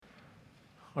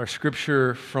Our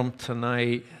scripture from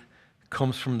tonight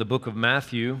comes from the book of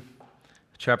Matthew,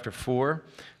 chapter 4.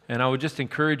 And I would just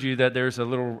encourage you that there's a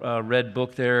little red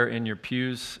book there in your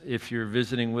pews if you're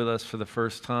visiting with us for the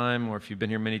first time or if you've been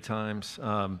here many times.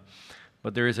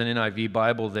 But there is an NIV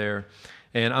Bible there.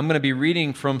 And I'm going to be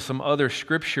reading from some other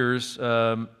scriptures,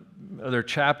 other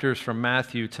chapters from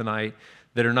Matthew tonight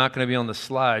that are not going to be on the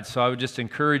slides. So I would just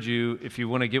encourage you, if you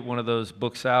want to get one of those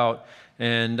books out,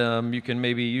 and you can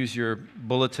maybe use your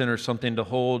bulletin or something to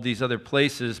hold these other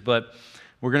places. But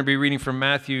we're going to be reading from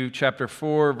Matthew chapter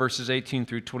 4, verses 18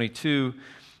 through 22.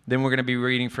 Then we're going to be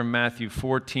reading from Matthew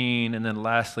 14, and then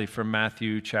lastly from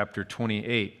Matthew chapter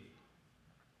 28.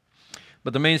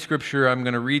 But the main scripture I'm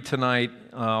going to read tonight,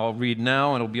 I'll read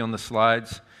now, and it'll be on the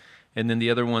slides. And then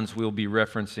the other ones, we'll be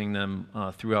referencing them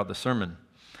throughout the sermon.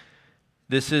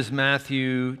 This is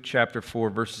Matthew chapter 4,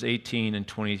 verses 18 and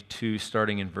 22,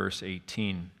 starting in verse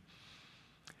 18.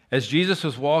 As Jesus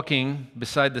was walking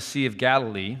beside the Sea of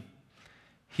Galilee,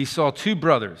 he saw two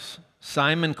brothers,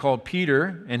 Simon called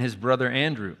Peter and his brother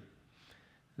Andrew.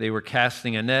 They were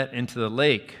casting a net into the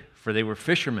lake, for they were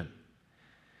fishermen.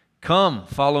 "Come,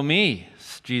 follow me,"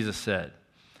 Jesus said,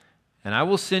 "and I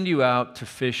will send you out to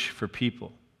fish for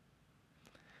people."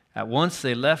 At once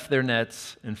they left their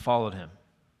nets and followed him.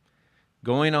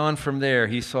 Going on from there,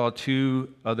 he saw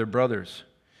two other brothers,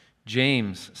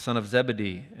 James, son of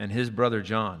Zebedee, and his brother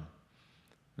John.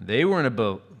 They were in a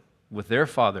boat with their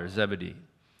father Zebedee,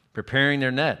 preparing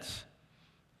their nets.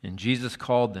 And Jesus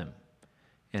called them,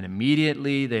 and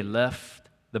immediately they left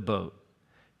the boat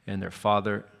and their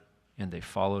father, and they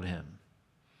followed him.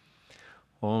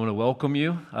 Well, I want to welcome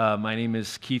you. My name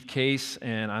is Keith Case,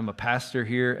 and I'm a pastor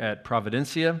here at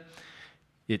Providencia.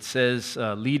 It says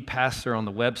lead pastor on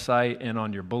the website and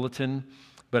on your bulletin,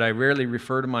 but I rarely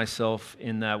refer to myself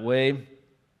in that way.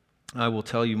 I will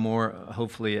tell you more,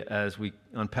 hopefully, as we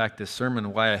unpack this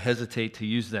sermon, why I hesitate to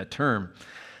use that term.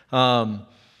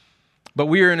 But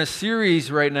we are in a series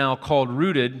right now called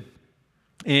Rooted,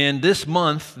 and this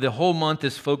month, the whole month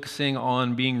is focusing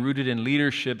on being rooted in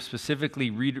leadership, specifically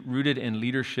rooted in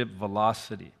leadership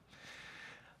velocity,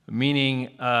 meaning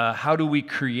how do we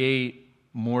create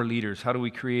more leaders? How do we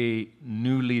create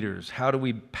new leaders? How do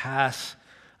we pass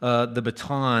the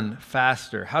baton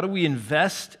faster? How do we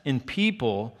invest in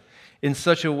people in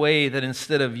such a way that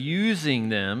instead of using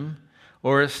them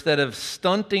or instead of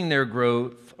stunting their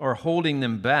growth or holding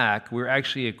them back, we're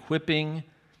actually equipping,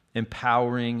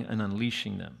 empowering, and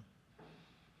unleashing them?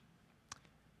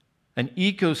 An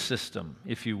ecosystem,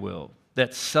 if you will,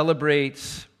 that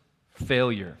celebrates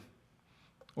failure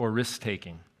or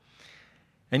risk-taking.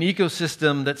 An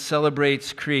ecosystem that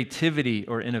celebrates creativity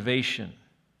or innovation.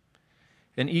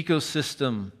 An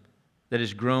ecosystem that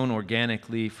is grown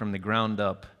organically from the ground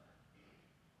up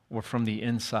or from the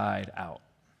inside out.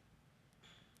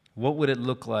 What would it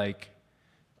look like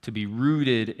to be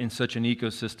rooted in such an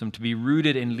ecosystem, to be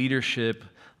rooted in leadership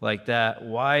like that?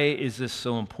 Why is this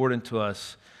so important to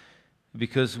us?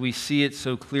 Because we see it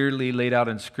so clearly laid out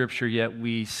in Scripture, yet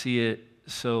we see it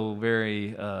so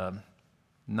very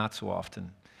not so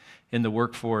often in the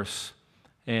workforce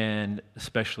and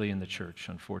especially in the church,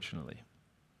 unfortunately.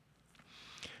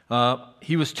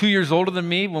 He was 2 years older than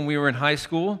me when we were in high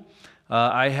school.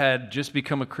 I had just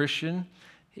become a Christian,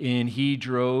 and he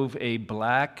drove a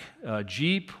black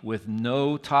Jeep with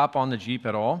no top on the Jeep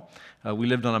at all. We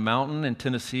lived on a mountain in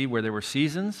Tennessee where there were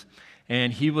seasons,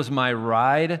 and he was my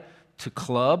ride to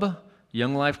club,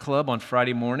 Young Life Club, on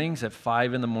Friday mornings at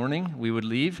 5 in the morning. We would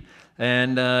leave,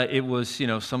 and it was,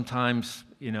 sometimes,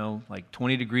 like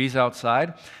 20 degrees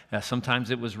outside. Sometimes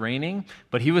it was raining,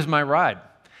 but he was my ride.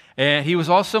 And he was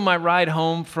also my ride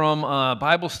home from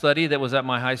Bible study that was at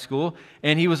my high school,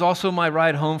 and he was also my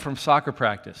ride home from soccer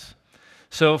practice.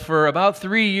 So for about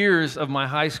 3 years of my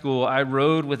high school, I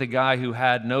rode with a guy who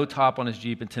had no top on his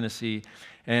Jeep in Tennessee,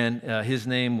 and his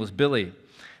name was Billy.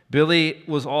 Billy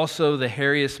was also the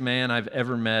hairiest man I've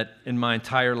ever met in my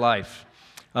entire life.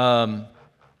 And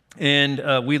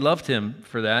we loved him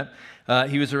for that.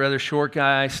 He was a rather short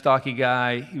guy, stocky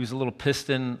guy. He was a little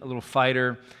piston, a little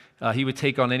fighter. He would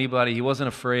take on anybody. He wasn't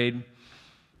afraid.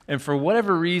 And for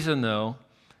whatever reason, though,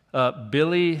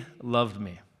 Billy loved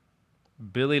me.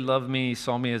 Billy loved me. He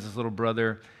saw me as his little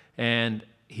brother, and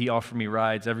he offered me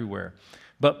rides everywhere.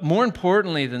 But more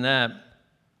importantly than that,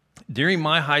 during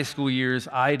my high school years,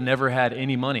 I never had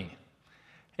any money.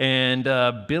 And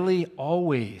Billy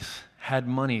always had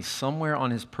money somewhere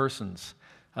on his persons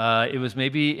It was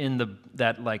maybe in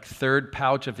that like third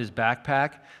pouch of his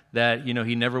backpack that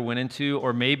he never went into,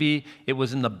 or maybe it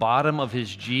was in the bottom of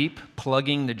his Jeep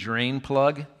plugging the drain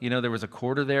plug. There was a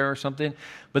quarter there or something.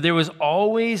 But there was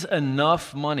always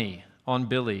enough money on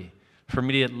Billy for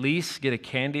me to at least get a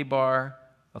candy bar,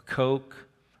 a Coke,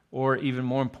 or even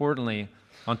more importantly,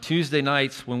 on Tuesday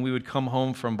nights when we would come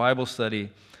home from Bible study,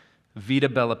 Vita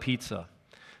Bella Pizza.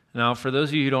 Now, for those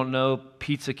of you who don't know,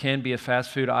 pizza can be a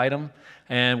fast food item.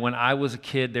 And when I was a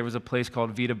kid, there was a place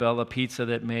called Vita Bella Pizza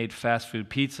that made fast food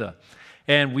pizza.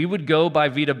 And we would go by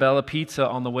Vita Bella Pizza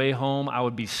on the way home. I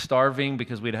would be starving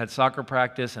because we'd had soccer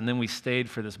practice, and then we stayed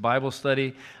for this Bible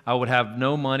study. I would have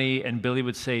no money, and Billy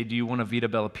would say, "Do you want a Vita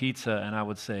Bella Pizza?" And I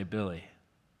would say, "Billy,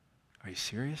 are you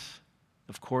serious?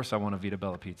 Of course I want a Vita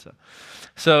Bella Pizza."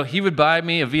 So he would buy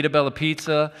me a Vita Bella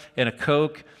Pizza and a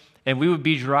Coke, and we would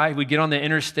be dry. We'd get on the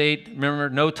interstate. Remember,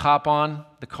 no top on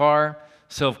the car.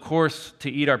 So, of course, to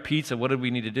eat our pizza, what did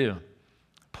we need to do?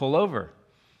 Pull over.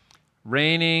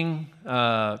 Raining,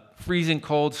 freezing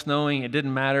cold, snowing, it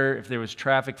didn't matter if there was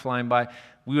traffic flying by.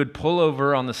 We would pull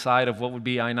over on the side of what would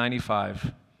be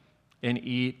I-95 and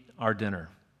eat our dinner,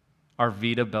 our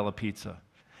Vita Bella Pizza.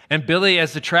 And Billy,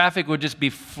 as the traffic would just be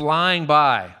flying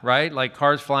by, right? Like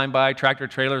cars flying by, tractor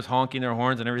trailers honking their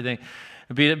horns and everything.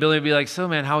 Billy would be like, "So,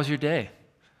 man, how was your day?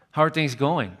 How are things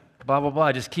going? Blah, blah,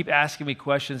 blah." Just keep asking me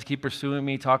questions, keep pursuing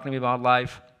me, talking to me about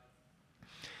life.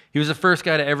 He was the first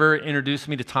guy to ever introduce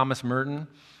me to Thomas Merton.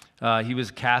 He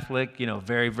was Catholic,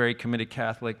 very, very committed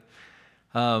Catholic.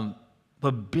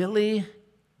 But Billy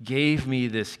gave me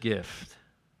this gift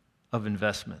of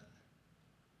investment.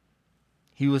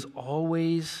 He was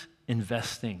always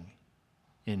investing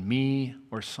in me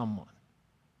or someone.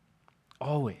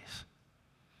 Always.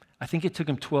 I think it took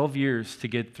him 12 years to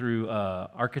get through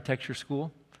architecture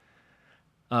school.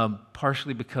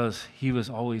 Partially because he was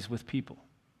always with people.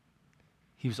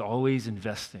 He was always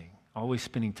investing, always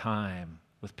spending time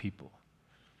with people.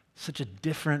 Such a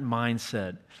different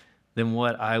mindset than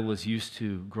what I was used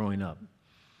to growing up.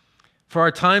 For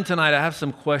our time tonight, I have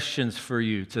some questions for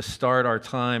you to start our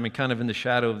time and kind of in the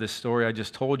shadow of this story I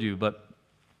just told you. But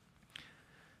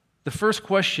the first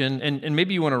question, and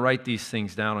maybe you want to write these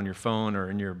things down on your phone or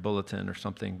in your bulletin or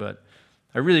something, but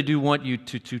I really do want you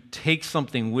to take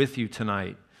something with you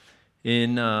tonight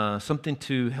in something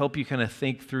to help you kind of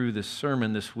think through this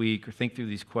sermon this week or think through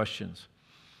these questions.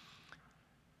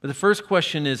 But the first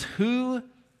question is, who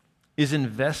is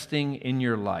investing in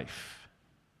your life?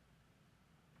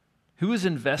 Who is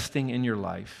investing in your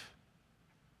life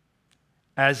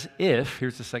as if,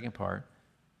 here's the second part,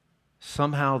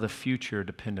 somehow the future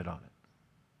depended on it?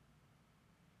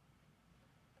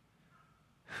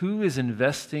 Who is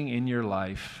investing in your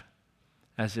life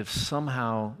as if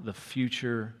somehow the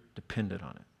future depended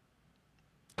on it?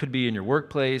 Could be in your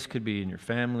workplace, could be in your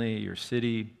family, your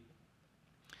city.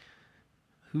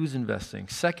 Who's investing?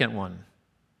 Second one,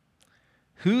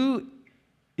 who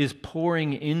is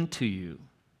pouring into you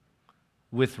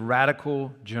with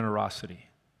radical generosity?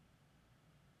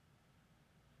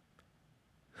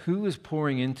 Who is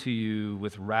pouring into you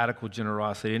with radical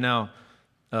generosity? Now,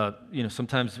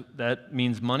 sometimes that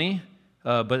means money,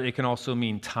 but it can also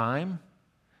mean time.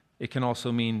 It can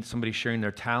also mean somebody sharing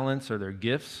their talents or their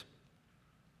gifts.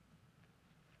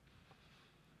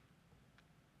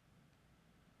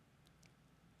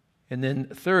 And then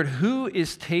third, who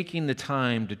is taking the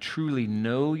time to truly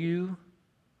know you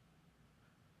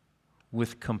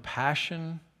with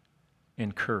compassion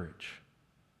and courage?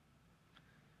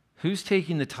 Who's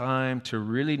taking the time to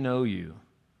really know you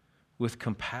with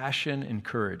compassion and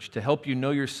courage, to help you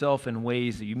know yourself in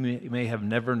ways that you may have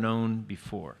never known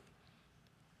before,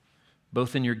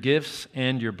 both in your gifts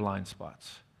and your blind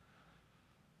spots?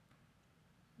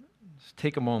 Just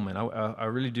take a moment. I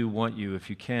really do want you, if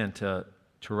you can, to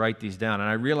write these down. And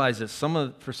I realize that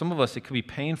for some of us, it could be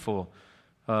painful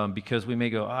because we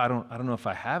may go, I don't know if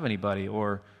I have anybody,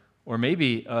 or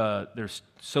maybe there's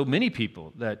so many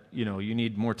people that you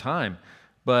need more time.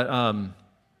 But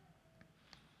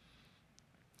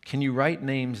can you write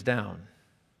names down?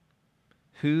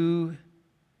 Who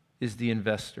is the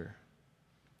investor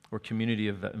or community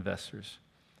of investors?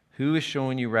 Who is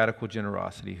showing you radical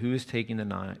generosity? Who is taking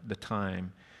the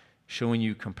time, showing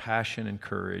you compassion and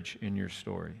courage in your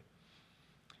story?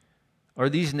 Are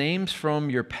these names from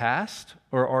your past,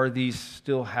 or are these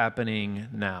still happening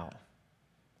now,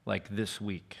 like this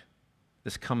week,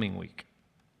 this coming week?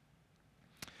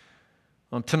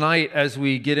 Tonight, as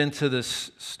we get into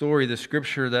this story, the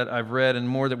scripture that I've read and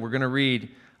more that we're going to read,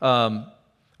 we're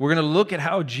going to look at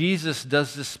how Jesus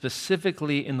does this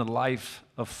specifically in the life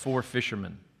of four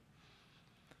fishermen.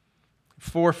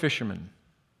 Four fishermen.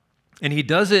 And he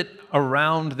does it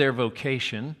around their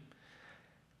vocation.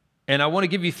 And I want to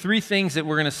give you 3 things that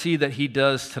we're going to see that he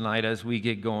does tonight as we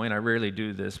get going. I rarely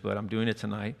do this, but I'm doing it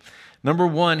tonight. Number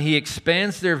 1, he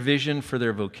expands their vision for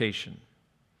their vocation.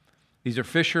 These are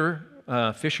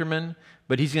fishermen,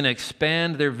 but he's going to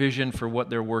expand their vision for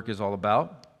what their work is all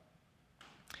about.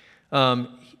 He's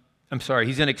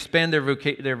going to expand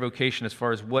their vocation as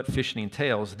far as what fishing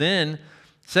entails. Then,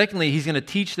 secondly, he's going to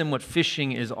teach them what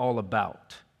fishing is all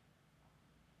about.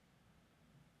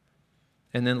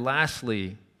 And then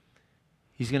lastly,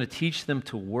 he's going to teach them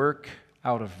to work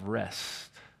out of rest.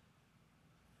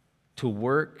 To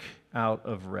work out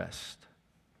of rest.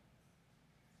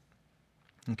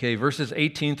 Okay, verses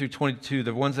 18 through 22,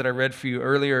 the ones that I read for you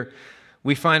earlier,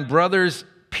 we find brothers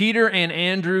Peter and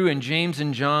Andrew and James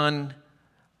and John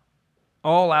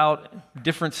all out,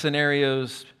 different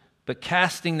scenarios, but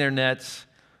casting their nets.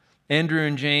 Andrew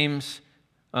and James,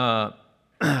 or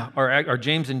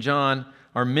James and John,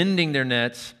 are mending their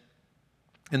nets,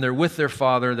 and they're with their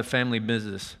father, the family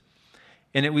business.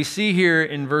 And we see here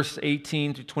in verse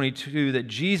 18 to 22 that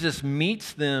Jesus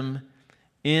meets them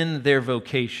in their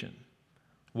vocation.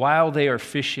 While they are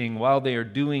fishing, while they are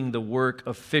doing the work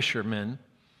of fishermen.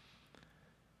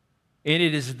 And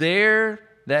it is there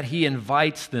that he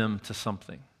invites them to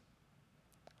something.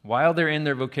 While they're in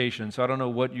their vocation. So I don't know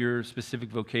what your specific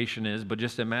vocation is, but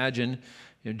just imagine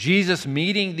Jesus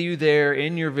meeting you there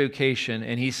in your vocation,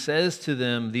 and he says to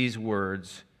them these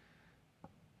words,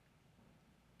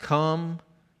 "Come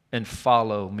and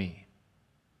follow me.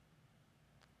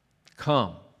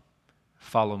 Come,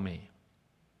 follow me."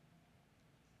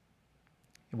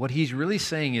 And what he's really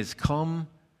saying is, come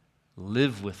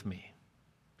live with me.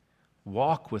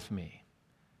 Walk with me.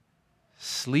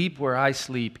 Sleep where I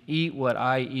sleep. Eat what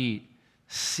I eat.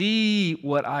 See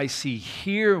what I see.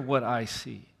 Hear what I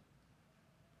see.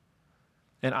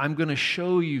 And I'm going to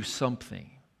show you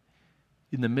something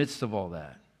in the midst of all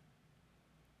that.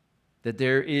 That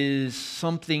there is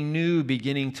something new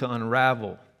beginning to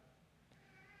unravel.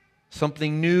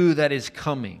 Something new that is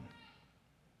coming.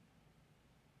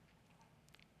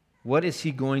 What is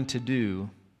he going to do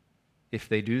if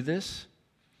they do this?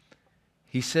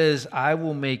 He says, I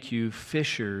will make you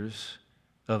fishers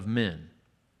of men.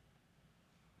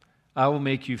 I will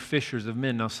make you fishers of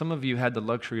men. Now, some of you had the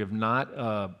luxury of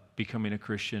not becoming a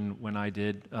Christian when I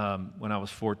did, when I was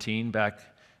 14, back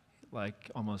like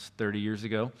almost 30 years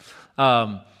ago.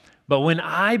 But when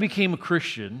I became a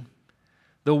Christian,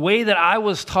 the way that I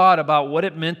was taught about what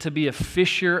it meant to be a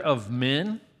fisher of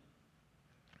men,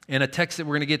 and a text that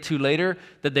we're going to get to later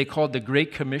that they called the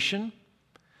Great Commission,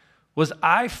 was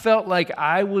I felt like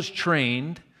I was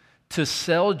trained to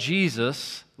sell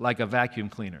Jesus like a vacuum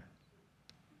cleaner.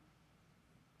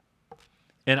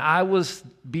 And I was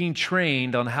being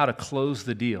trained on how to close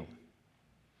the deal.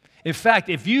 In fact,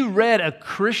 if you read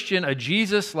a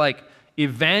Jesus like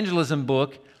evangelism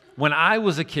book when I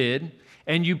was a kid,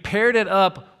 and you paired it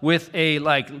up with a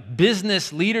like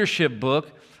business leadership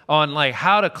book on like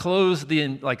how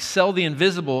to sell the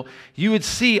invisible, you would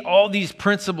see all these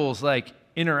principles like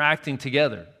interacting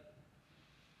together.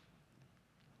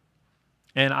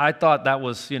 And I thought that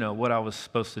was, what I was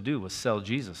supposed to do, was sell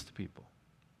Jesus to people.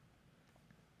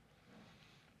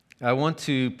 I want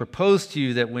to propose to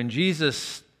you that when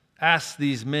Jesus asks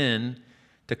these men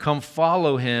to come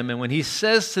follow him, and when he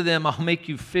says to them, I'll make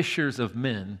you fishers of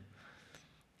men,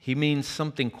 he means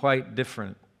something quite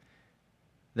different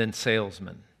than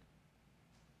salesmen,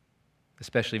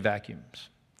 especially vacuums.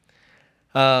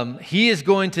 He is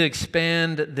going to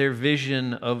expand their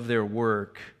vision of their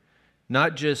work,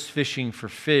 not just fishing for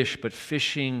fish, but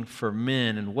fishing for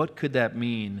men. And what could that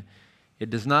mean? It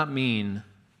does not mean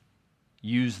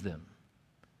use them.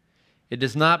 It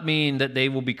does not mean that they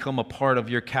will become a part of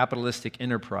your capitalistic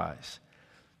enterprise.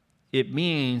 It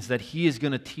means that he is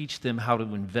going to teach them how to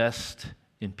invest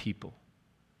in people.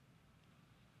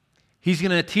 He's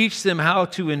going to teach them how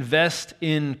to invest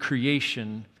in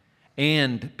creation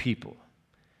and people,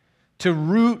 to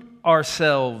root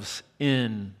ourselves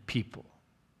in people.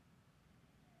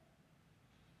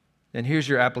 And here's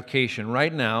your application.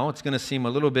 Right now, it's going to seem a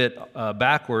little bit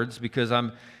backwards because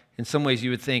in some ways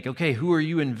you would think, okay, who are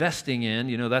you investing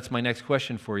in? That's my next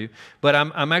question for you. But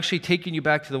I'm actually taking you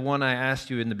back to the one I asked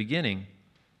you in the beginning.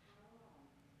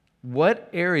 What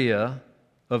area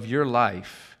of your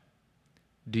life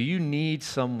do you need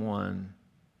someone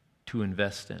to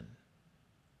invest in?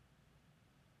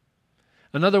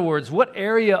 In other words, what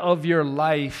area of your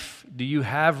life do you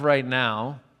have right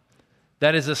now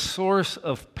that is a source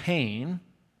of pain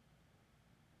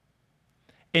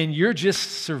and you're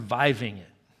just surviving it?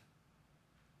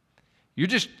 You're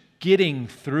just getting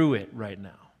through it right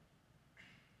now.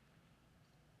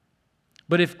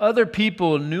 But if other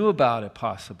people knew about it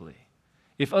possibly,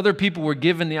 if other people were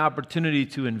given the opportunity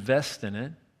to invest in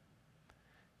it,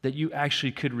 that you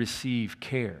actually could receive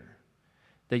care,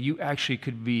 that you actually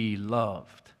could be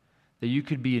loved, that you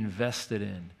could be invested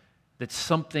in, that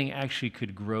something actually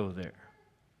could grow there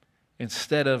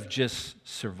instead of just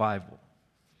survival.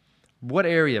 What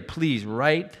area? Please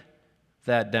write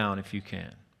that down if you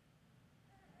can.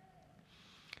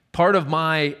 Part of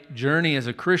my journey as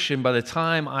a Christian, by the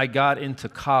time I got into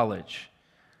college,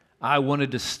 I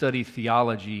wanted to study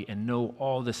theology and know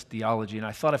all this theology. And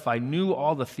I thought if I knew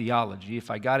all the theology, if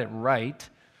I got it right,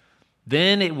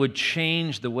 then it would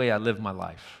change the way I live my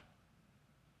life.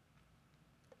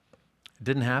 It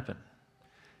didn't happen.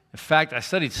 In fact, I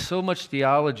studied so much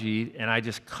theology and I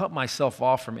just cut myself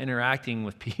off from interacting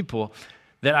with people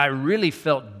that I really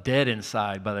felt dead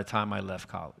inside by the time I left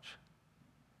college.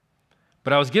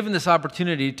 But I was given this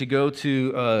opportunity to go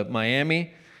to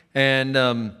Miami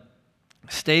and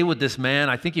stay with this man.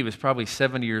 I think he was probably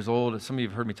 70 years old. Some of you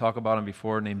have heard me talk about him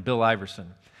before, named Bill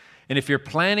Iverson. And if you're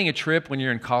planning a trip when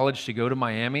you're in college to go to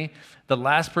Miami, the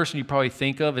last person you probably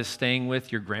think of is staying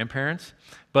with your grandparents.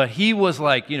 But he was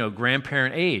like,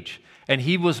 grandparent age. And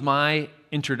he was my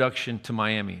introduction to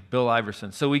Miami, Bill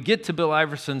Iverson. So we get to Bill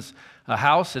Iverson's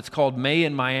house. It's called May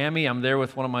in Miami. I'm there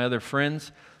with one of my other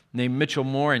friends named Mitchell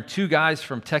Moore and two guys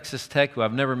from Texas Tech who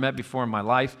I've never met before in my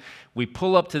life. We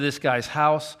pull up to this guy's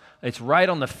house. It's right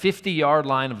on the 50-yard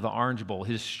line of the Orange Bowl,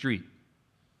 his street.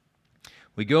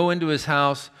 We go into his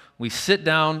house. We sit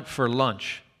down for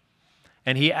lunch.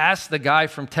 And he asks the guy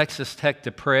from Texas Tech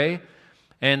to pray.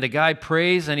 And the guy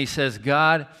prays and he says,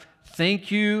 God,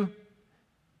 thank you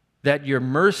that your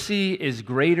mercy is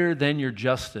greater than your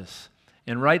justice.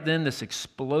 And right then this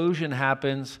explosion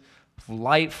happens.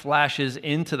 Light flashes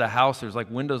into the house. There's like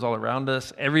windows all around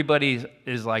us. Everybody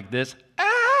is like this,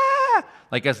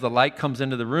 like as the light comes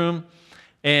into the room.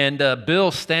 And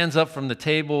Bill stands up from the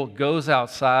table, goes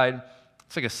outside.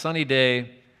 It's like a sunny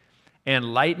day.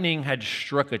 And lightning had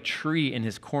struck a tree in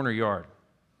his corner yard.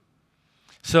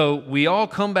 So we all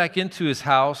come back into his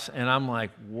house, and I'm like,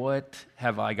 what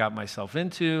have I got myself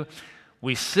into?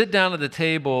 We sit down at the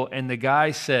table, and the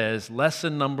guy says,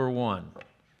 lesson number 1.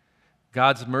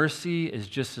 God's mercy is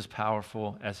just as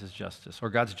powerful as his justice,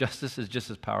 or God's justice is just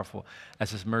as powerful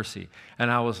as his mercy. And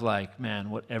I was like,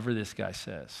 man, whatever this guy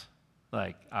says,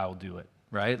 like, I'll do it,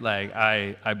 right? Like,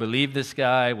 I believe this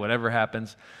guy, whatever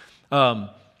happens.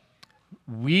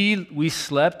 We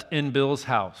slept in Bill's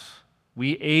house.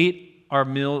 We ate our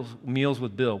meals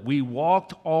with Bill. We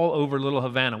walked all over Little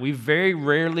Havana. We very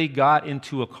rarely got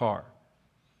into a car.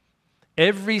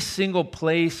 Every single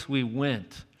place we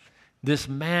went, this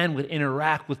man would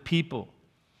interact with people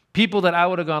that I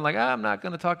would have gone like, I'm not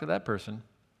going to talk to that person.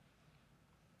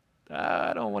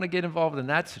 I don't want to get involved in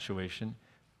that situation.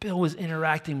 Bill was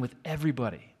interacting with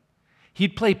everybody.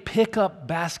 He'd play pickup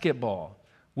basketball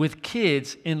with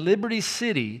kids in Liberty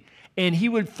City, and he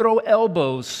would throw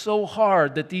elbows so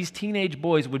hard that these teenage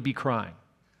boys would be crying.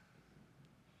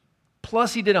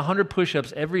 Plus, he did 100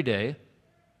 push-ups every day.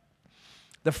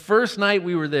 The first day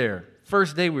we were there,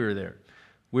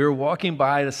 we were walking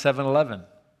by the 7-Eleven.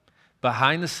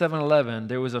 Behind the 7-Eleven,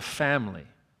 there was a family,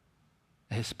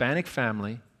 a Hispanic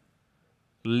family,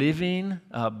 living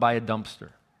by a dumpster.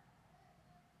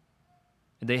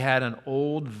 And they had an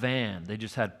old van they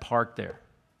just had parked there.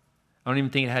 I don't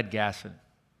even think it had gas in it.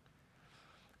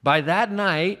 By that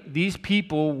night, these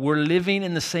people were living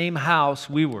in the same house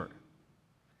we were.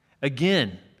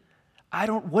 Again,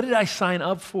 what did I sign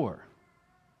up for?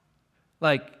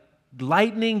 Like,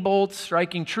 lightning bolts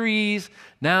striking trees.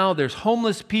 Now there's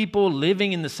homeless people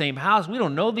living in the same house. We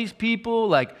don't know these people.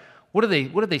 Like, what do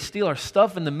they steal our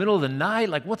stuff in the middle of the night?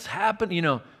 Like, what's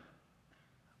happened?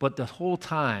 But the whole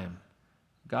time,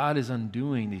 God is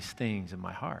undoing these things in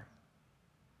my heart.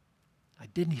 I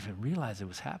didn't even realize it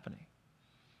was happening.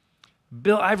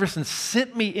 Bill Iverson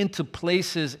sent me into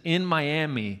places in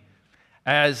Miami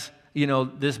as,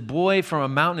 this boy from a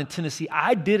mountain in Tennessee.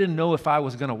 I didn't know if I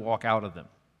was going to walk out of them.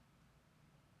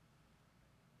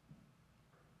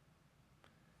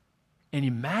 And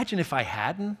imagine if I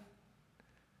hadn't.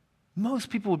 Most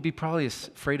people would be probably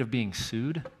afraid of being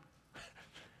sued.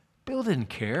 Bill didn't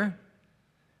care.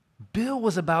 Bill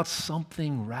was about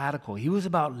something radical. He was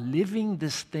about living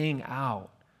this thing out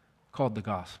called the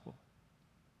gospel.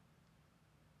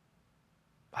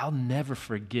 I'll never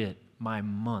forget my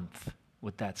month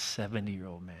with that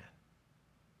 70-year-old man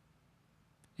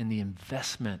and the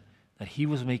investment that he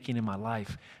was making in my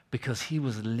life because he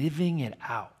was living it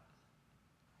out,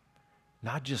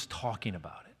 not just talking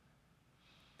about it.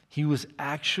 He was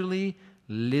actually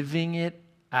living it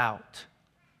out.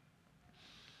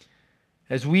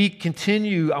 As we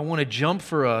continue, I want to jump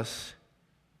for us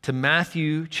to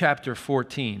Matthew chapter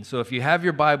 14. So if you have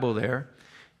your Bible there,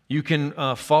 you can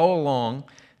follow along.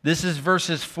 This is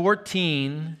verses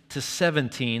 14 to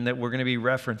 17 that we're going to be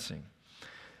referencing.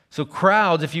 So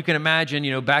crowds, if you can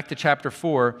imagine, back to chapter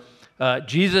 4,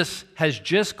 Jesus has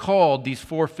just called these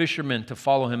 4 fishermen to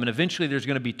follow him. And eventually there's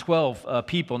going to be 12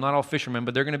 people, not all fishermen,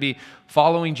 but they're going to be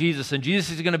following Jesus. And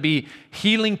Jesus is going to be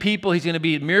healing people.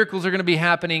 Miracles are going to be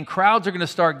happening. Crowds are going to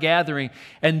start gathering.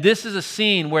 And this is a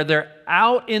scene where they're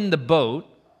out in the boat,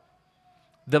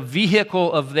 the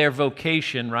vehicle of their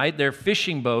vocation, right? Their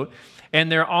fishing boat.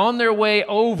 And they're on their way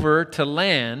over to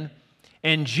land.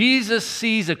 And Jesus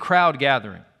sees a crowd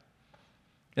gathering.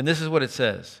 And this is what it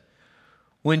says.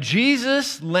 When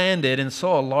Jesus landed and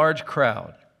saw a large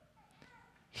crowd,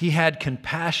 he had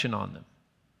compassion on them,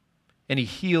 and he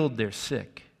healed their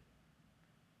sick.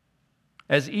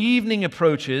 As evening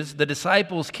approaches, the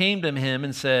disciples came to him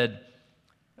and said,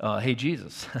 hey,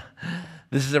 Jesus,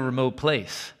 this is a remote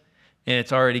place, and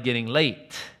it's already getting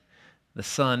late. The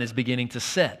sun is beginning to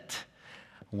set.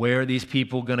 Where are these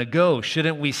people going to go?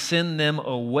 Shouldn't we send them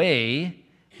away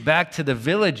back to the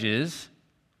villages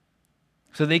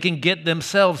so they can get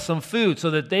themselves some food,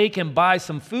 so that they can buy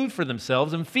some food for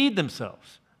themselves and feed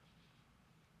themselves?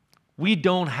 We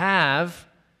don't have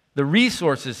the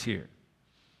resources here.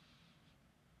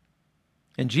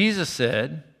 And Jesus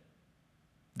said,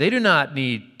 they do not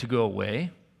need to go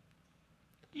away.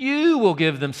 You will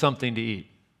give them something to eat.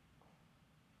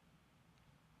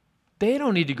 They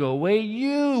don't need to go away.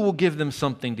 You will give them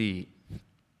something to eat.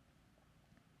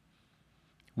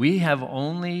 We have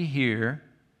only here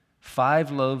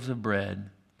 5 loaves of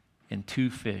bread and 2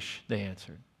 fish, they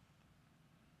answered.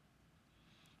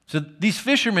 So these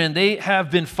fishermen, they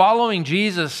have been following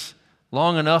Jesus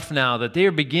long enough now that they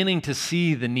are beginning to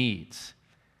see the needs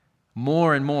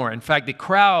more and more. In fact, the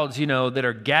crowds, that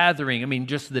are gathering,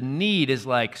 just the need is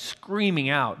like screaming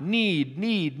out, need,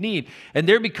 need, need. And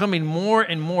they're becoming more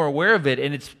and more aware of it,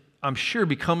 and it's, I'm sure,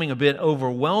 becoming a bit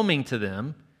overwhelming to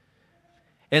them.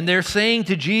 And they're saying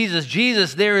to Jesus,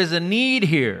 Jesus, there is a need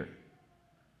here.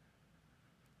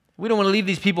 We don't want to leave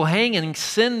these people hanging,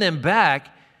 send them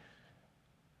back.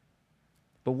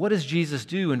 But what does Jesus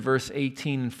do in verse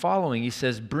 18 and following? He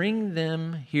says, bring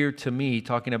them here to me,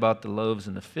 talking about the loaves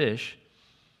and the fish.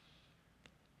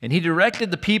 And he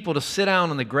directed the people to sit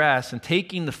down on the grass, and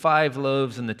taking the 5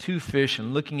 loaves and the 2 fish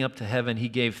and looking up to heaven, he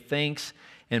gave thanks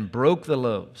and broke the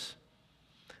loaves.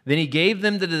 Then he gave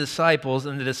them to the disciples,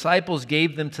 and the disciples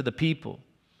gave them to the people.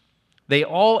 They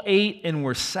all ate and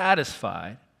were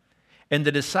satisfied. And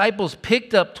the disciples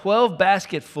picked up 12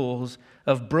 basketfuls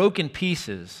of broken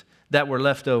pieces that were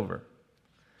left over.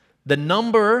 The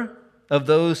number of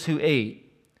those who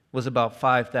ate was about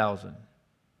 5,000,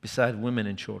 besides women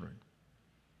and children.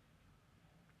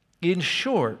 In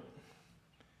short,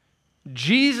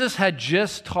 Jesus had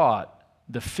just taught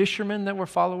the fishermen that were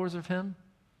followers of him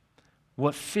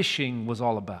what fishing was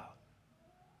all about.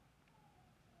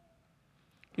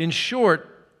 In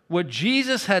short, what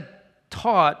Jesus had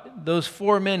taught those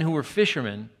 4 men who were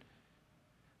fishermen,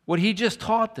 what he just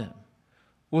taught them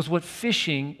was what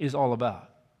fishing is all about.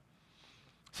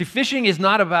 See, fishing is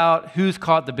not about who's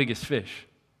caught the biggest fish.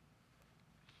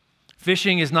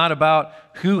 Fishing is not about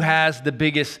who has the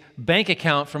biggest bank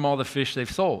account from all the fish they've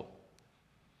sold.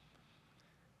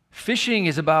 Fishing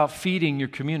is about feeding your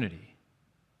community.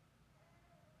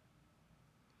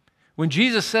 When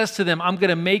Jesus says to them, I'm going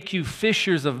to make you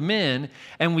fishers of men,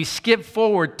 and we skip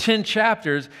forward 10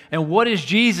 chapters, and what is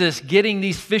Jesus getting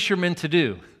these fishermen to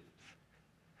do?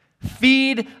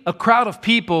 Feed a crowd of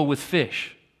people with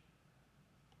fish.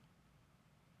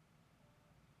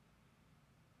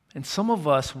 And some of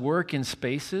us work in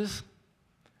spaces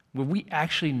where we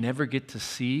actually never get to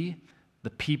see the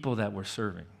people that we're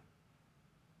serving.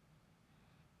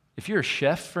 If you're a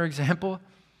chef, for example,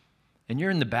 and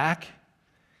you're in the back,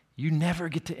 you never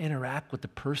get to interact with the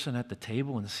person at the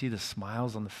table and see the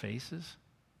smiles on the faces.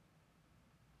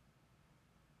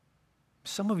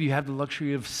 Some of you have the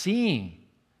luxury of seeing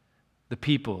the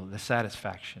people, the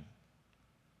satisfaction.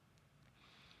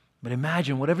 But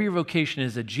imagine, whatever your vocation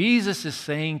is, that Jesus is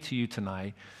saying to you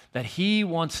tonight that he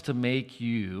wants to make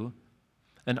you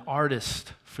an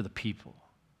artist for the people,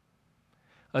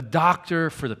 a doctor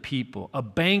for the people, a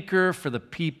banker for the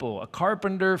people, a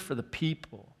carpenter for the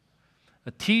people,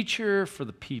 a teacher for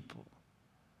the people.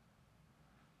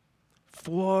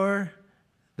 For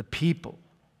the people.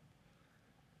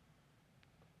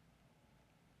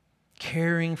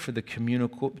 Caring for the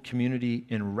community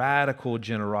in radical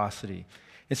generosity.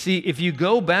 And see, if you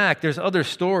go back, there's other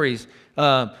stories,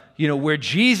 where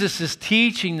Jesus is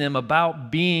teaching them about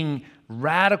being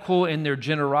radical in their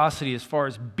generosity as far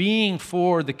as being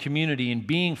for the community and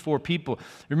being for people.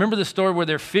 Remember the story where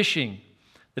they're fishing?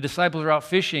 The disciples are out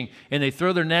fishing, and they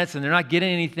throw their nets, and they're not getting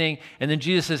anything. And then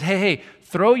Jesus says, hey,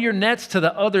 throw your nets to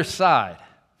the other side.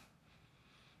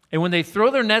 And when they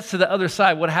throw their nets to the other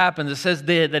side, what happens? It says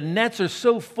the nets are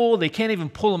so full they can't even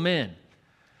pull them in.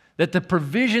 That the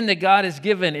provision that God has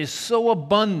given is so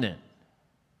abundant,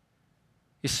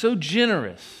 is so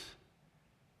generous,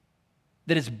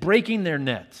 that it's breaking their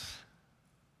nets.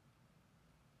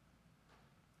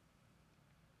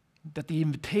 That the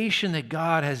invitation that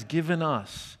God has given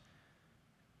us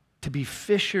to be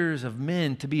fishers of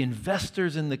men, to be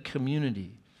investors in the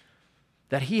community,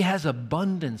 that He has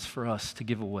abundance for us to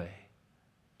give away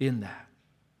in that.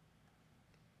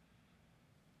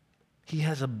 He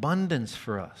has abundance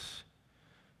for us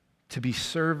to be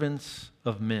servants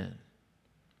of men,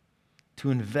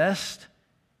 to invest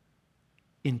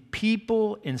in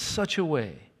people in such a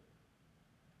way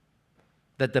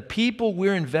that the people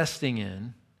we're investing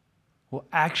in will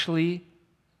actually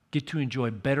get to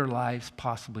enjoy better lives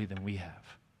possibly than we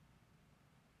have.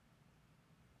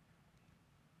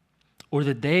 Or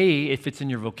that they, if it's in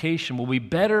your vocation, will be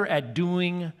better at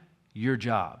doing your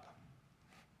job.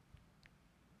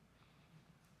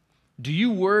 Do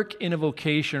you work in a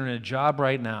vocation or in a job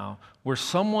right now where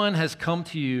someone has come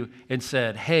to you and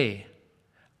said, hey,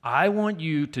 I want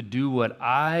you to do what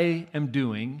I am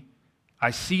doing.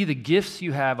 I see the gifts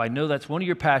you have. I know that's one of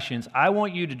your passions. I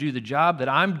want you to do the job that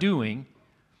I'm doing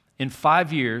in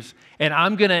 5 years, and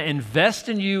I'm going to invest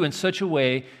in you in such a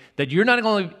way that you're not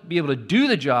going to be able to do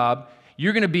the job.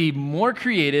 You're going to be more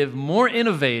creative, more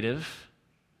innovative,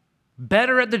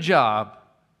 better at the job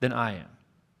than I am.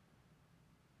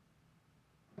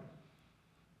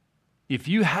 If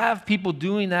you have people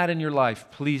doing that in your life,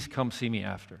 please come see me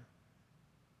after,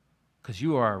 because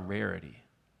you are a rarity.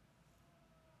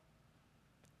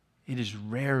 It is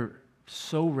rare,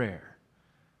 so rare,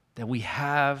 that we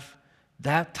have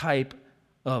that type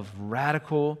of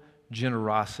radical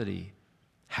generosity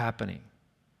happening.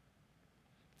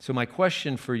 So my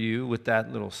question for you with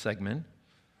that little segment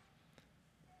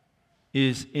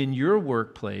is, in your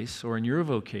workplace or in your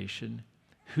vocation,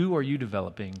 who are you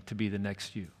developing to be the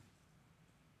next you?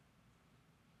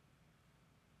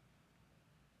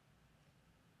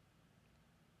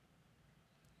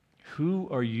 Who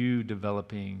are you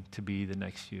developing to be the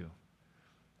next you?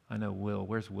 I know Will.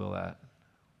 Where's Will at?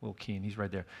 Will Keene. He's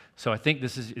right there. So I think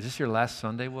is this your last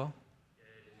Sunday, Will?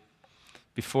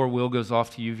 Before Will goes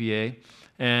off to UVA.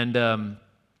 And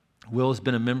Will has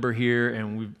been a member here,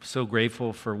 and we're so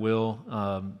grateful for Will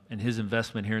and his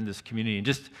investment here in this community. And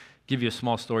just give you a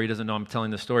small story. He doesn't know I'm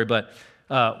telling the story, but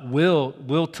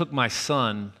Will took my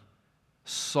son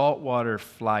saltwater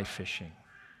fly fishing,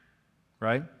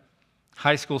 right?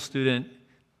 High school student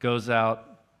goes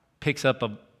out, picks up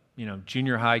a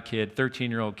junior high kid,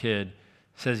 13-year-old kid,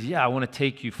 says, yeah, I want to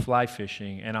take you fly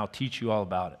fishing, and I'll teach you all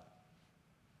about it.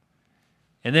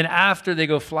 And then after they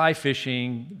go fly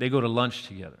fishing, they go to lunch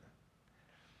together.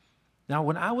 Now,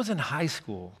 when I was in high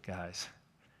school, guys,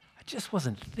 I just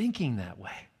wasn't thinking that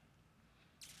way.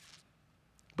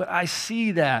 But I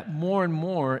see that more and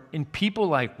more in people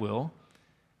like Will.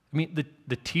 I mean,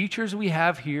 the teachers we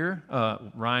have here,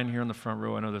 Ryan here on the front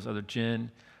row, I know there's other Jen,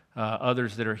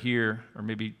 others that are here or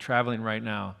maybe traveling right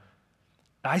now.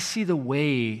 I see the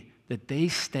way that they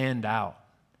stand out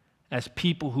as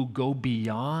people who go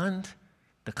beyond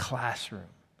the classroom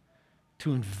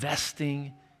to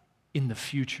investing in the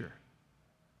future.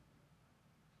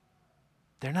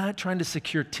 They're not trying to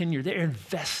secure tenure. They're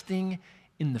investing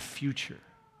in the future.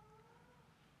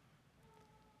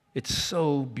 It's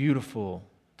so beautiful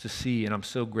to see, and I'm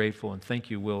so grateful, and thank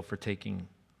you, Will, for taking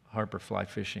Harper fly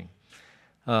fishing.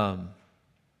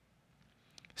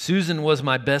 Susan was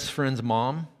my best friend's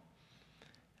mom.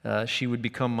 She would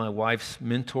become my wife's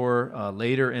mentor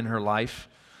later in her life.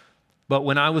 But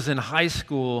when I was in high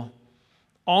school,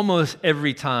 almost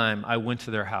every time I went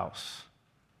to their house,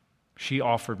 she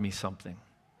offered me something.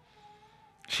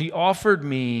 She offered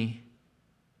me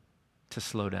to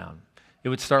slow down. It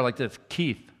would start like this: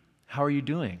 Keith, how are you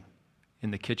doing? In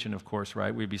the kitchen, of course,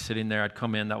 right? We'd be sitting there. I'd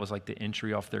come in. That was like the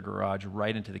entry off their garage,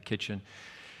 right into the kitchen.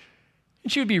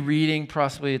 And she would be reading,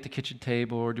 possibly at the kitchen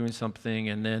table or doing something.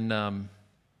 And then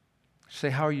she'd say,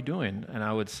 how are you doing? And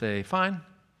I would say, fine.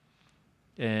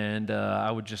 And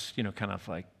I would just, kind of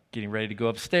like getting ready to go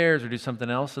upstairs or do something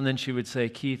else. And then she would say,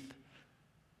 Keith,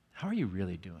 how are you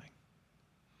really doing?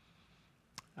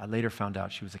 I later found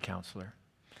out she was a counselor.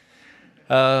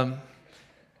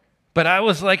 But I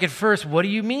was like, at first, what do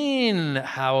you mean?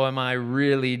 How am I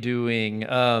really doing?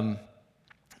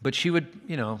 But she would,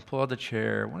 pull out the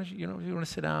chair. You want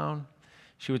to sit down?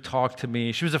 She would talk to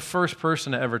me. She was the first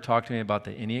person to ever talk to me about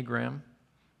the Enneagram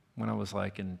when I was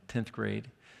like in 10th grade.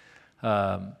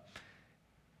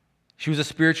 She was a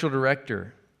spiritual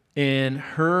director, and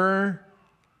her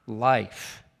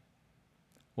life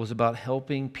was about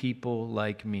helping people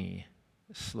like me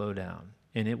slow down,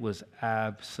 and it was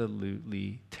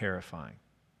absolutely terrifying.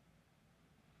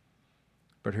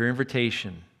 But her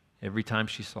invitation every time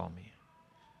she saw me,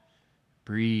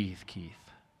 breathe, Keith.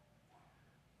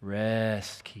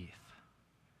 Rest, Keith.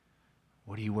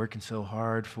 What are you working so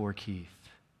hard for, Keith?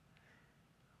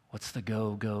 What's the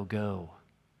go, go, go?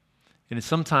 And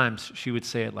sometimes she would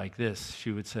say it like this.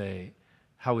 She would say,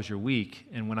 how was your week?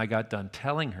 And when I got done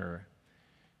telling her,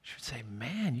 she would say,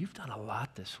 man, you've done a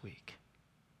lot this week.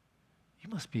 You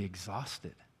must be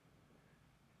exhausted.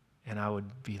 And I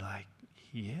would be like,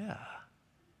 yeah,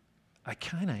 I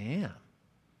kind of am.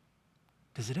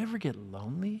 Does it ever get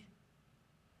lonely?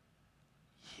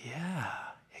 Yeah,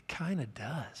 it kind of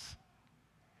does.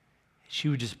 She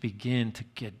would just begin to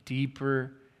get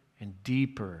deeper and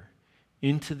deeper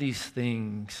into these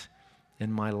things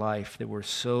in my life that were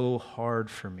so hard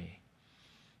for me.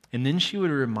 And then she would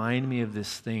remind me of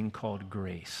this thing called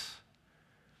grace,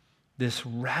 this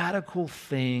radical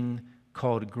thing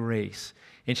called grace.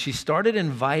 And she started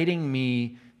inviting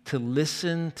me to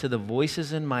listen to the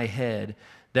voices in my head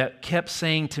that kept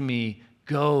saying to me,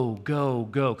 go, go,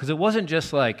 go. Because it wasn't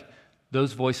just like,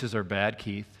 those voices are bad,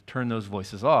 Keith. Turn those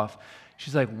voices off.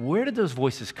 She's like, where did those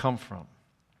voices come from?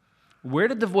 Where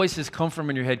did the voices come from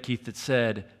in your head, Keith, that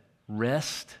said,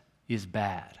 rest is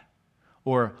bad?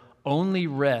 Or only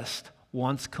rest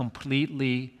once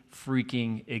completely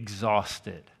freaking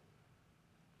exhausted?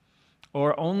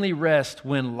 Or only rest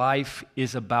when life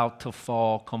is about to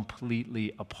fall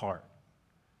completely apart?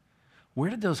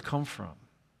 Where did those come from?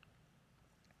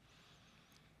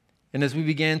 And as we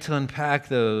began to unpack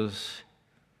those,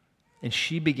 and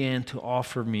she began to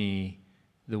offer me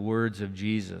the words of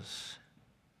Jesus,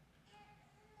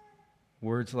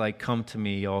 words like, come to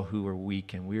me, all who are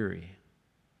weak and weary,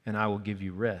 and I will give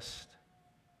you rest.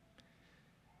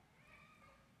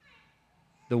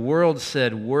 The world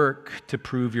said, work to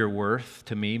prove your worth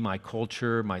to me, my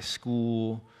culture, my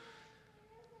school.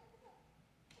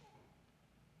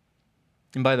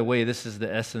 And by the way, this is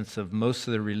the essence of most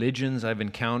of the religions I've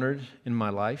encountered in my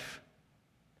life,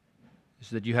 is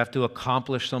that you have to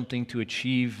accomplish something to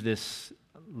achieve this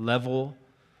level,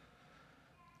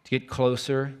 to get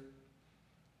closer.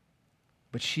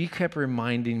 But she kept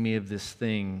reminding me of this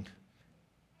thing,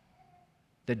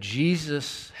 that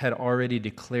Jesus had already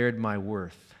declared my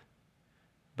worth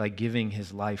by giving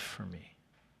his life for me,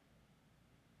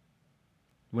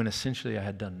 when essentially I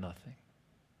had done nothing.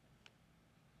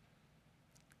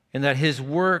 And that his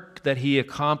work that he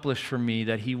accomplished for me,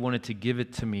 that he wanted to give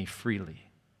it to me freely.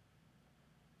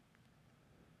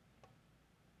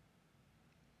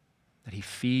 That he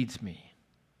feeds me,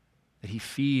 that he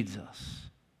feeds us,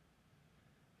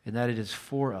 and that it is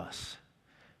for us.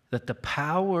 That the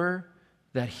power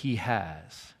that he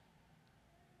has,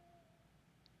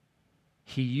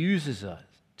 he uses us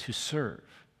to serve,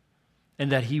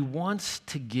 and that he wants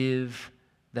to give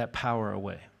that power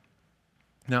away.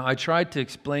 Now, I tried to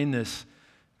explain this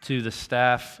to the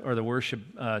staff or the worship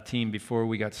team before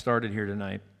we got started here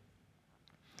tonight.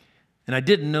 And I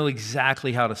didn't know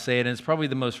exactly how to say it, and it's probably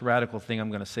the most radical thing I'm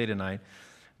going to say tonight.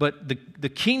 But the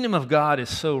kingdom of God is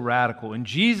so radical, and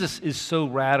Jesus is so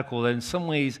radical that in some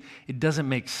ways it doesn't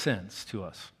make sense to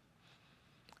us.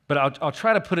 But I'll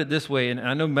try to put it this way, and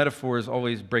I know metaphors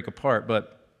always break apart,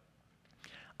 but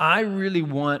I really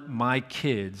want my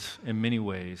kids, in many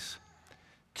ways,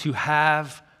 to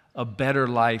have a better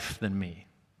life than me.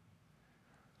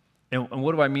 And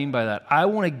what do I mean by that? I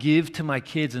want to give to my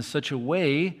kids in such a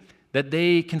way that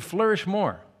they can flourish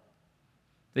more,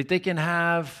 that they can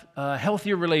have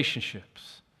healthier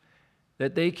relationships,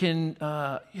 that they can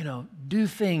do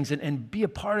things and be a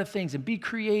part of things and be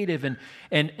creative,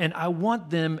 and I want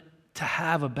them to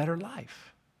have a better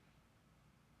life.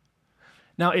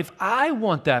 Now, if I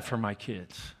want that for my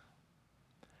kids,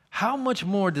 how much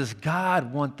more does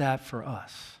God want that for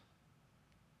us?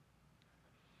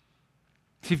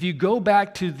 See, if you go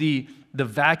back to the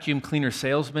vacuum cleaner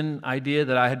salesman idea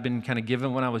that I had been kind of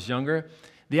given when I was younger,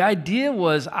 the idea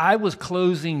was I was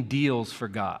closing deals for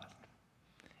God.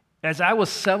 As I was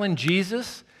selling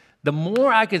Jesus, the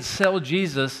more I could sell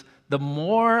Jesus, the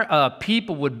more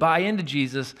people would buy into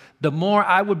Jesus, the more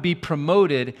I would be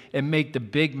promoted and make the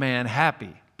big man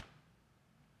happy.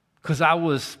 Because I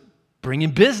was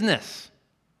bringing business.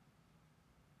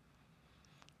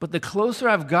 But the closer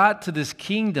I've got to this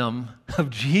kingdom of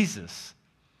Jesus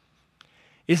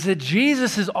is that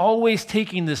Jesus is always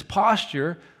taking this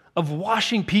posture of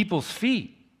washing people's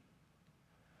feet.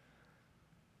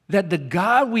 That the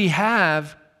God we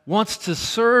have wants to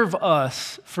serve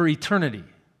us for eternity.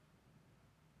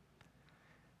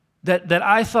 That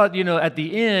I thought, at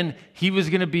the end, he was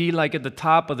going to be like at the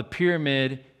top of the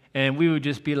pyramid, and we would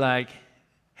just be like,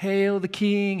 hail the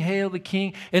king, hail the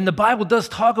king. And the Bible does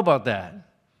talk about that.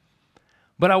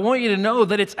 But I want you to know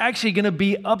that it's actually going to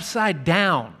be upside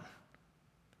down.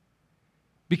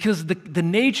 Because the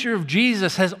nature of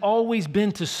Jesus has always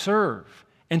been to serve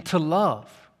and to love.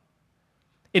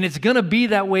 And it's going to be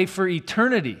that way for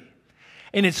eternity.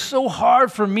 And it's so hard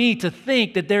for me to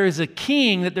think that there is a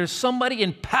king, that there's somebody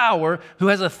in power who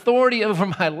has authority over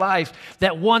my life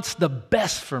that wants the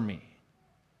best for me.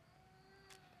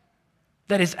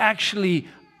 That is actually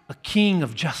a king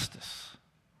of justice.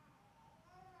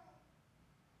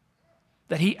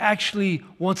 That he actually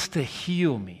wants to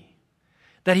heal me.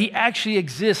 That he actually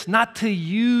exists not to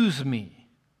use me.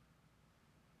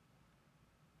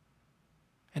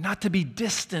 And not to be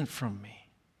distant from me.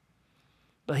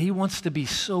 But he wants to be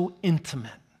so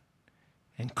intimate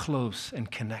and close and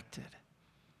connected.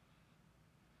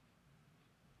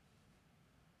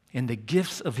 And the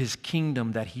gifts of his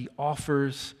kingdom that he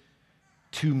offers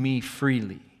to me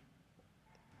freely.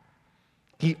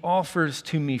 He offers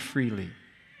to me freely.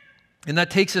 And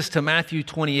that takes us to Matthew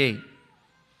 28.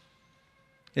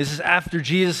 This is after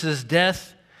Jesus'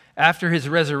 death, after his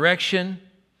resurrection.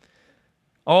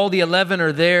 All the 11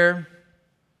 are there,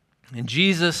 and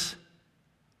Jesus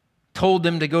told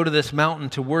them to go to this mountain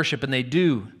to worship, and they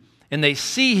do. And they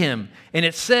see him, and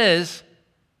it says,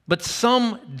 but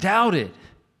some doubted.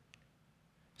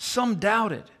 Some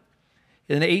doubted.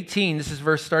 In 18, this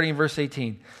is starting in verse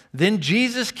 18. Then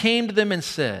Jesus came to them and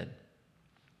said,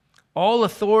 all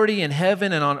authority in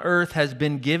heaven and on earth has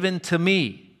been given to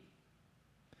me.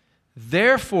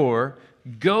 Therefore,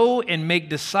 go and make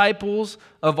disciples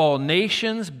of all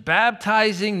nations,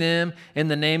 baptizing them in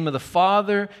the name of the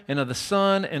Father and of the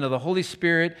Son and of the Holy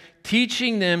Spirit,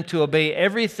 teaching them to obey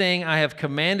everything I have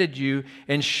commanded you,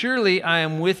 and surely I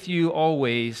am with you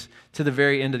always to the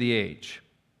very end of the age.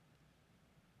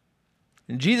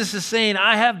 And Jesus is saying,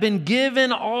 I have been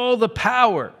given all the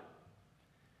power.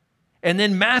 And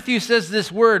then Matthew says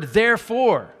this word,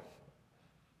 therefore.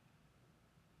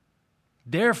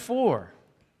 Therefore.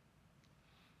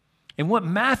 And what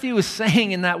Matthew is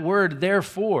saying in that word,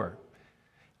 therefore,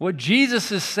 what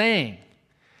Jesus is saying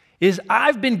is,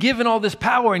 I've been given all this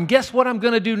power, and guess what I'm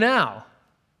going to do now?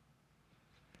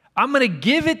 I'm going to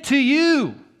give it to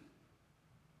you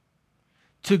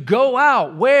to go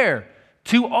out. Where?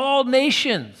 To all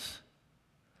nations.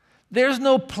 There's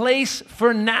no place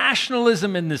for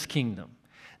nationalism in this kingdom.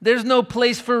 There's no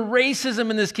place for racism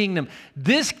in this kingdom.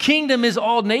 This kingdom is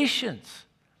all nations.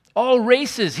 All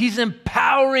races. He's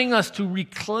empowering us to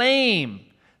reclaim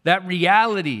that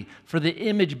reality for the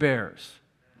image bearers,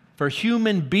 for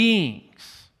human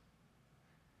beings.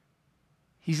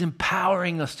 He's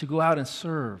empowering us to go out and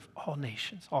serve all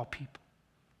nations, all people.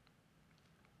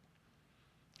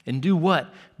 And do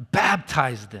what?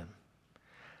 Baptize them.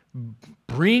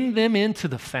 Bring them into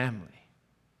the family.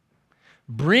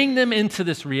 Bring them into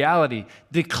this reality.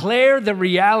 Declare the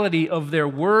reality of their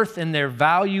worth and their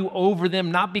value over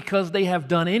them, not because they have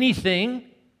done anything.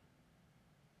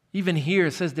 Even here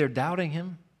it says they're doubting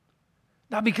him.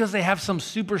 Not because they have some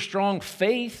super strong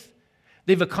faith.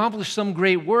 They've accomplished some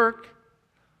great work.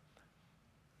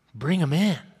 Bring them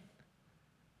in.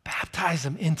 Baptize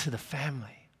them into the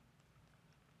family.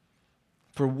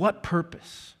 For what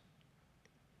purpose?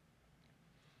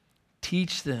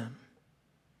 Teach them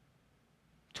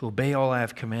to obey all I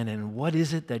have commanded. And what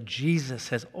is it that Jesus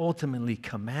has ultimately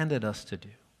commanded us to do?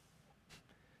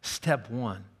 Step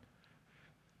one,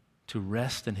 to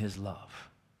rest in his love.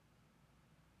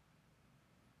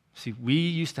 See, we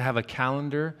used to have a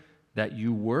calendar that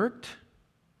you worked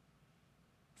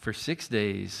for 6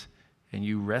 days and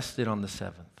you rested on the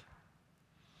seventh.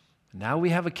 Now we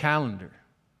have a calendar,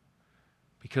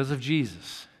 because of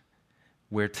Jesus,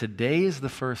 where today is the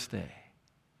first day.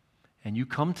 And you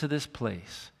come to this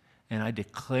place, and I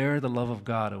declare the love of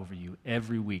God over you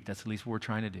every week. That's at least what we're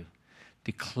trying to do.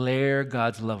 Declare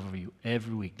God's love over you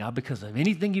every week. Not because of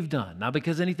anything you've done, not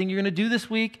because of anything you're going to do this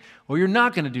week or you're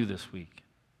not going to do this week.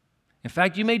 In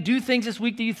fact, you may do things this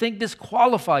week that you think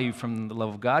disqualify you from the love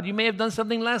of God. You may have done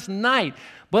something last night,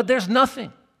 but there's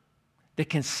nothing that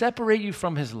can separate you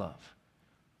from his love.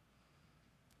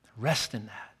 Rest in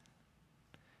that.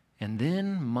 And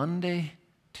then Monday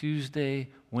Tuesday,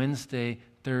 Wednesday,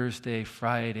 Thursday,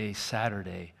 Friday,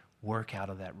 Saturday, work out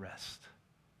of that rest.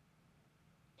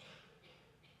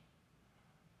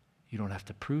 You don't have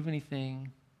to prove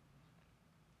anything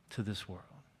to this world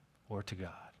or to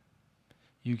God.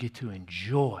 You get to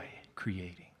enjoy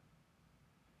creating.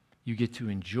 You get to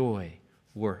enjoy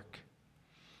work.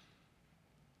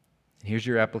 And here's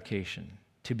your application.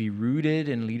 To be rooted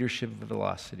in leadership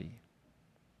velocity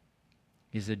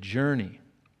is a journey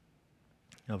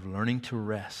of learning to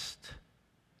rest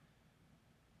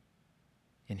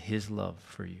in His love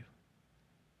for you.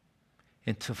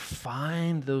 And to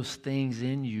find those things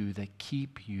in you that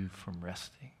keep you from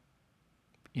resting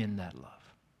in that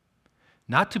love.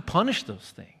 Not to punish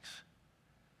those things,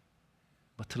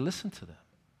 but to listen to them,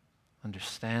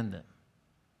 understand them,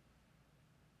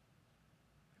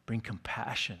 bring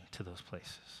compassion to those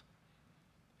places.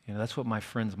 You know, that's what my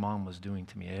friend's mom was doing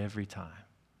to me every time.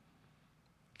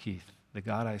 Keith, the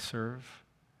God I serve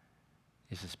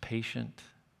is as patient,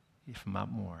 if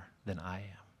not more, than I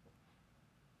am.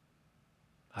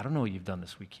 I don't know what you've done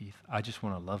this week, Keith. I just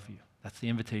want to love you. That's the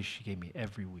invitation she gave me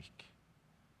every week.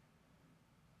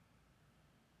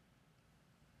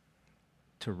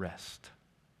 To rest.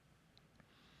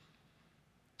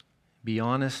 Be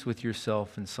honest with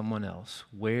yourself and someone else.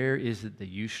 Where is it that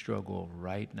you struggle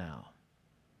right now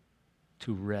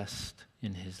to rest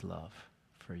in His love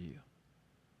for you?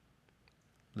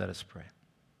 Let us pray.